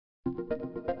I'm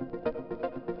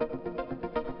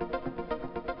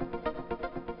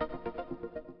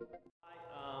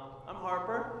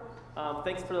Harper.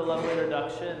 Thanks for the lovely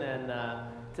introduction, and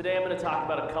today I'm going to talk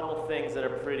about a couple things that are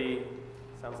pretty,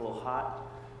 sounds a little hot,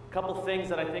 a couple things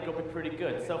that I think will be pretty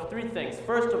good. So 3 things.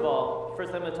 First of all,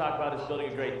 first thing I'm going to talk about is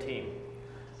building a great team.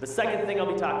 The second thing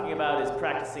I'll be talking about is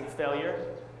practicing failure,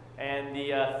 and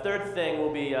the third thing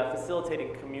will be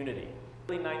facilitating community.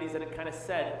 In the 90s, and it kind of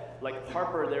said, like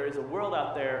Harper, there is a world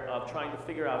out there of trying to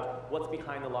figure out what's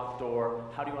behind the locked door,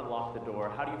 how do you unlock the door,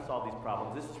 how do you solve these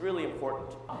problems. This is really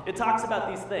important. It talks about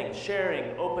these things: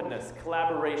 sharing, openness,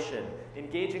 collaboration,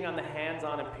 engaging on the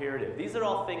hands-on imperative. These are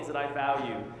all things that I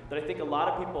value, that I think a lot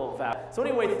of people value. So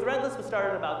anyway, Threadless was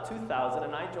started in about 2000,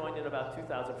 and I joined in about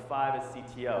 2005 as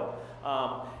CTO.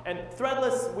 And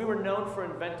Threadless, we were known for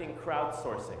inventing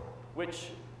crowdsourcing,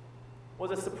 which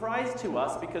was a surprise to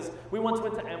us because we once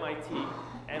went to MIT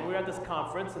and we were at this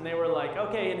conference and they were like,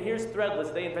 okay, and here's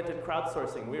Threadless, they invented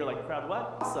crowdsourcing. We were like, crowd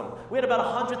what? Awesome. We had about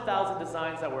 100,000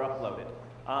 designs that were uploaded.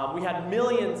 We had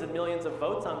millions and millions of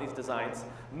votes on these designs.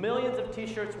 Millions of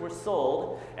t-shirts were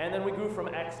sold, and then we grew from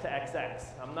X to XX.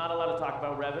 I'm not allowed to talk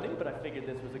about revenue, but I figured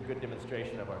this was a good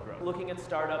demonstration of our growth. Looking at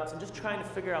startups and just trying to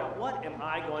figure out, what am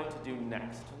I going to do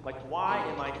next? Like, why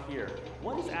am I here?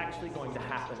 What is actually going to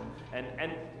happen?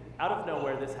 And out of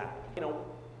nowhere, this happened. You know,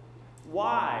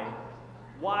 why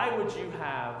would you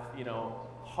have, you know,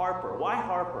 Harper? Why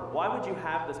Harper? Why would you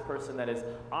have this person that is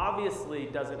obviously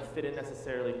doesn't fit in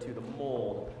necessarily to the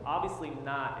mold, obviously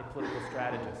not a political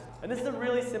strategist? And this is a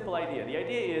really simple idea. The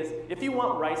idea is, if you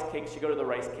want rice cakes, you go to the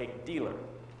rice cake dealer.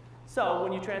 So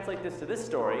when you translate this to this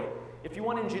story, if you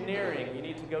want engineering, you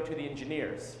need to go to the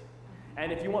engineers.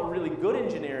 And if you want really good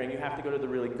engineering, you have to go to the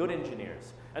really good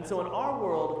engineers. And so in our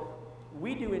world,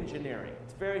 we do engineering.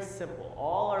 It's very simple.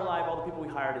 All the people we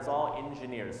hired is all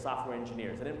engineers, software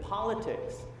engineers. And in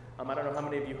politics, I don't know how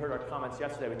many of you heard our comments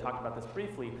yesterday, we talked about this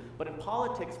briefly, but in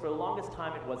politics, for the longest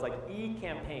time, it was like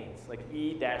E-campaigns, like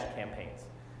E-campaigns.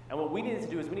 And what we needed to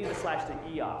do is we needed to slash the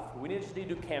E off. We needed to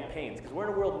do campaigns, because we're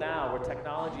in a world now where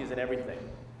technology is in everything.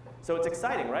 So it's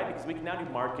exciting, right? Because we can now do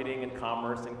marketing and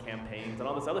commerce and campaigns and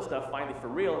all this other stuff finally for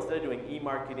real, instead of doing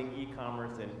e-marketing,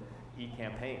 e-commerce, and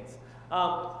e-campaigns.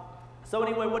 So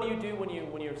anyway, what do you do when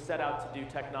you're set out to do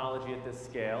technology at this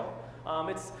scale?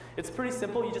 It's pretty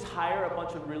simple. You just hire a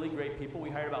bunch of really great people. We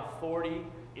hired about 40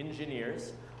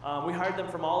 engineers. We hired them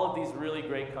from all of these really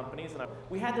great companies. And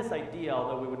we had this idea,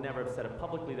 although we would never have said it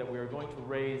publicly, that we were going to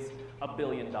raise $1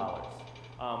 billion.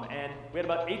 And we had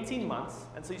about 18 months.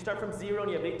 And so you start from zero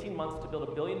and you have 18 months to build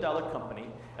 $1 billion company.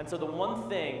 And so the one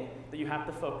thing that you have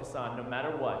to focus on, no matter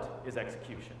what, is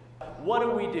execution. What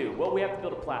do? Well, we have to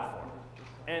build a platform.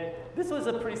 And this was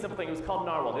a pretty simple thing. It was called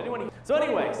Narwhal. Did anyone? So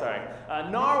anyway,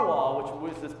 Narwhal,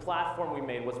 which was this platform we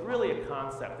made, was really a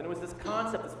concept. And it was this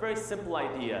concept, this very simple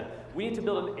idea. We need to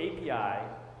build an API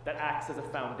that acts as a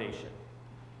foundation.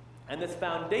 And this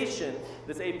foundation,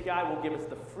 this API, will give us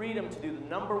the freedom to do the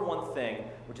 #1 thing,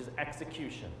 which is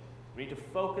execution. We need to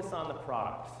focus on the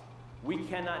products. We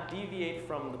cannot deviate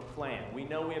from the plan. We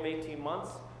know we have 18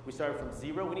 months. We started from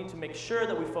zero. We need to make sure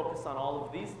that we focus on all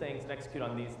of these things and execute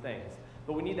on these things.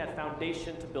 But we need that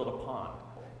foundation to build upon.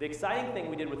 The exciting thing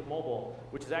we did with mobile,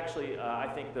 which is actually, I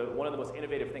think, one of the most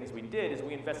innovative things we did, is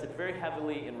we invested very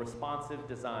heavily in responsive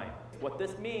design. What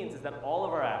this means is that all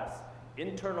of our apps,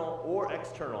 internal or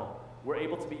external, were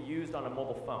able to be used on a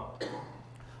mobile phone.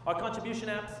 Our contribution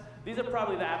apps, these are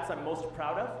probably the apps I'm most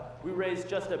proud of. We raised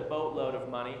just a boatload of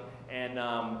money, and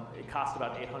it cost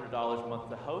about $800 a month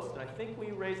to host, and I think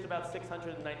we raised about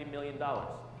 $690 million.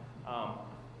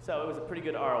 So it was a pretty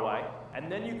good ROI.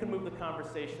 And then you can move the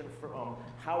conversation from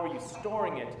how are you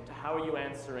storing it to how are you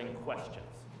answering questions.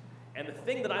 And the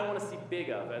thing that I want to see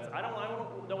big of is I don't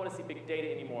want to see big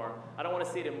data anymore. I don't want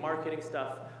to see it in marketing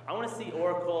stuff. I want to see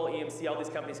Oracle, EMC, all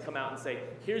these companies come out and say,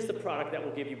 here's the product that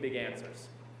will give you big answers.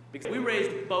 Because we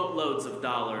raised boatloads of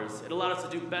dollars. It allowed us to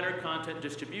do better content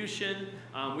distribution.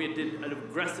 We did an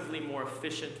aggressively more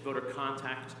efficient voter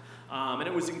contact. And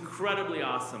it was incredibly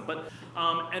awesome.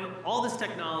 And all this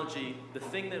technology, the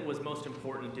thing that was most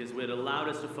important is it allowed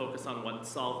us to focus on what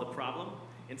solved the problem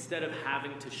instead of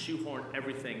having to shoehorn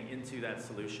everything into that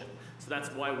solution. So that's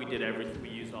why we did everything. We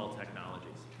used all technologies.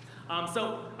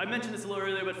 So I mentioned this a little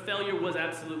earlier, but failure was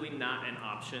absolutely not an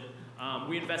option.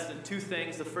 We invested in 2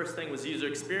 things. The first thing was user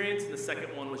experience, and the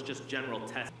second one was just general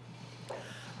testing.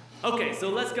 Okay, so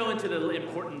let's go into the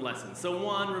important lessons. So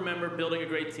 1, remember building a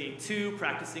great team. 2,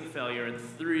 practicing failure. And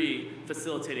 3,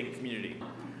 facilitating community.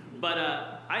 But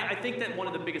I think that one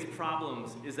of the biggest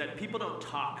problems is that people don't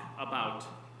talk about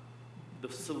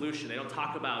the solution. They don't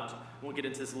talk about we'll get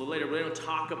into this a little later, but they don't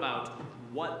talk about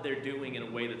what they're doing in a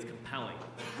way that's compelling.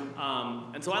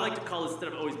 And so I like to call it,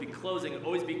 instead of always be closing,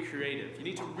 always be creative. You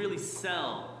need to really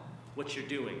sell what you're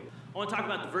doing. I want to talk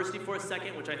about diversity for a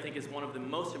second, which I think is one of the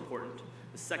most important,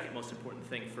 the second most important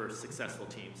thing for successful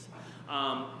teams.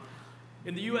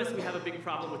 In the US, we have a big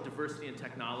problem with diversity in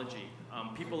technology.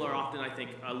 People are often, I think,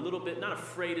 a little bit, not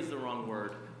afraid is the wrong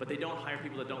word, but they don't hire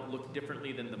people that don't look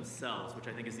differently than themselves, which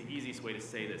I think is the easiest way to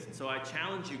say this. And so I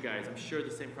challenge you guys, I'm sure the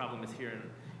same problem is here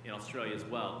in Australia as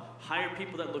well. Hire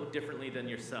people that look differently than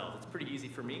yourselves. It's pretty easy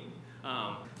for me.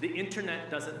 The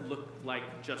internet doesn't look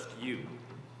like just you.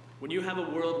 When you have a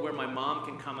world where my mom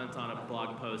can comment on a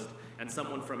blog post and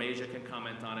someone from Asia can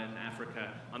comment on it in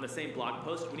Africa on the same blog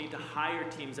post, we need to hire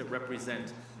teams that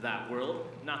represent that world,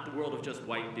 not the world of just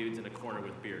white dudes in a corner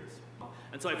with beards.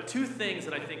 And so I have two things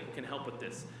that I think can help with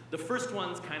this. The first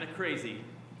one's kind of crazy.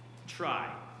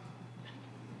 Try.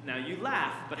 Now you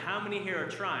laugh, but how many here are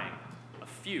trying? A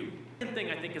few. The second thing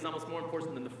I think is almost more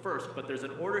important than the first, but there's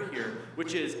an order here,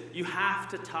 which is you have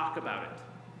to talk about it.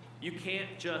 You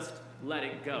can't just let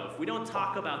it go. If we don't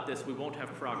talk about this, we won't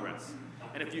have progress.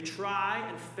 And if you try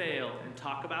and fail and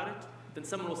talk about it, then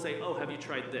someone will say, oh, have you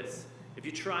tried this? If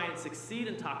you try and succeed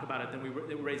and talk about it, then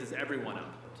it raises everyone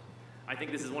up. I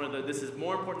think this is this is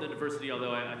more important than diversity,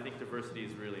 although I think diversity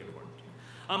is really important.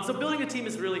 So building a team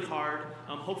is really hard.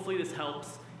 Hopefully this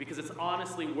helps, because it's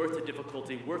honestly worth the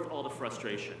difficulty, worth all the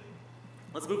frustration.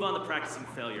 Let's move on to practicing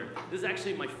failure. This is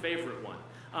actually my favorite one.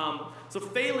 So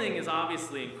failing is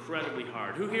obviously incredibly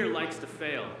hard. Who here likes to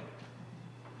fail?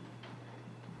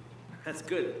 That's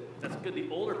good. That's good. The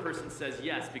older person says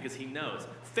yes because he knows.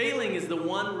 Failing is the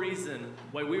one reason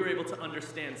why we were able to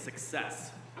understand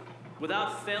success.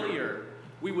 Without failure,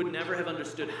 we would never have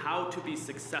understood how to be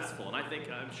successful. And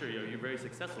I'm sure you're very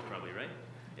successful probably, right?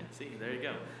 Yeah, see, there you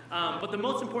go. But the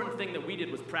most important thing that we did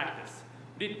was practice.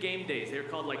 We did game days. They were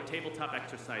called like tabletop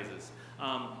exercises,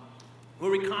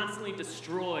 where we constantly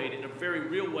destroyed in a very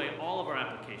real way all of our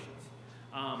applications.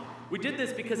 We did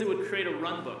this because it would create a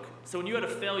run book. So when you had a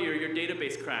failure, your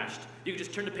database crashed, you could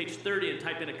just turn to page 30 and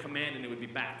type in a command and it would be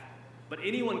back. But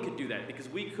anyone could do that because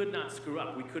we could not screw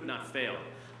up, we could not fail.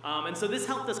 And so this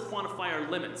helped us quantify our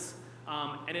limits,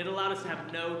 and it allowed us to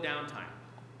have no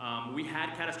downtime. We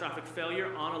had catastrophic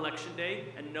failure on election day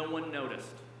and no one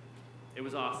noticed. It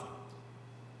was awesome.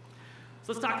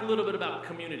 So let's talk a little bit about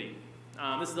community.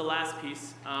 This is the last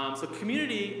piece. So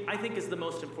community, I think, is the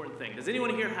most important thing. Does anyone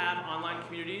here have online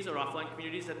communities or offline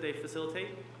communities that they facilitate?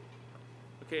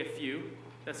 Okay, a few.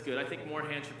 That's good. I think more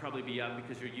hands should probably be up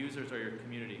because your users are your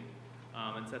community.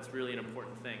 And so that's really an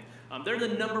important thing. They're the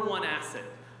 #1 asset.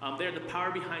 They're the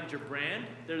power behind your brand.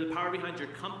 They're the power behind your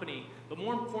company. But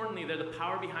more importantly, they're the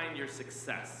power behind your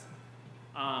success.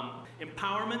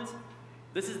 Empowerment,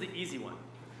 this is the easy one.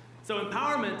 So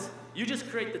empowerment, you just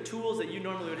create the tools that you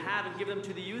normally would have and give them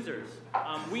to the users.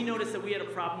 We noticed that we had a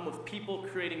problem with people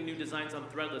creating new designs on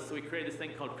Threadless, so we created this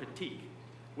thing called Critique,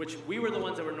 which we were the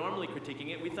ones that were normally critiquing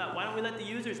it. We thought, why don't we let the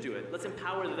users do it? Let's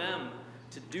empower them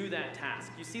to do that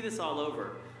task. You see this all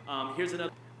over. Here's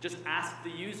another. Just ask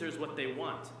the users what they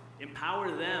want.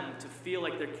 Empower them to feel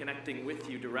like they're connecting with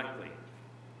you directly.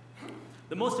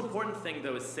 The most important thing,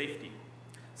 though, is safety.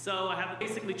 So I have to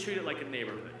basically treat it like a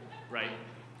neighborhood, right?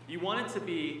 You want it to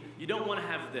be, you don't want to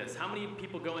have this. How many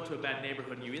people go into a bad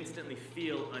neighborhood and you instantly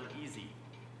feel uneasy?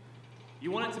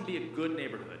 You want it to be a good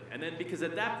neighborhood. And then, because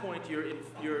at that point, you're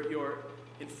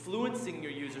influencing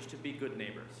your users to be good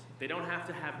neighbors. They don't have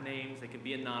to have names, they can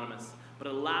be anonymous, but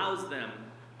it allows them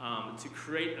to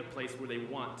create a place where they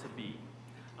want to be.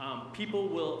 People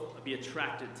will be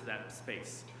attracted to that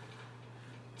space.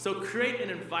 So create an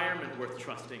environment worth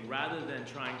trusting rather than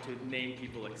trying to name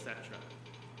people, etc.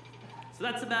 So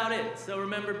that's about it. So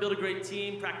remember, build a great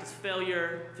team, practice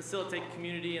failure, facilitate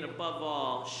community, and above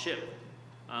all, ship.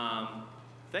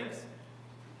 Thanks.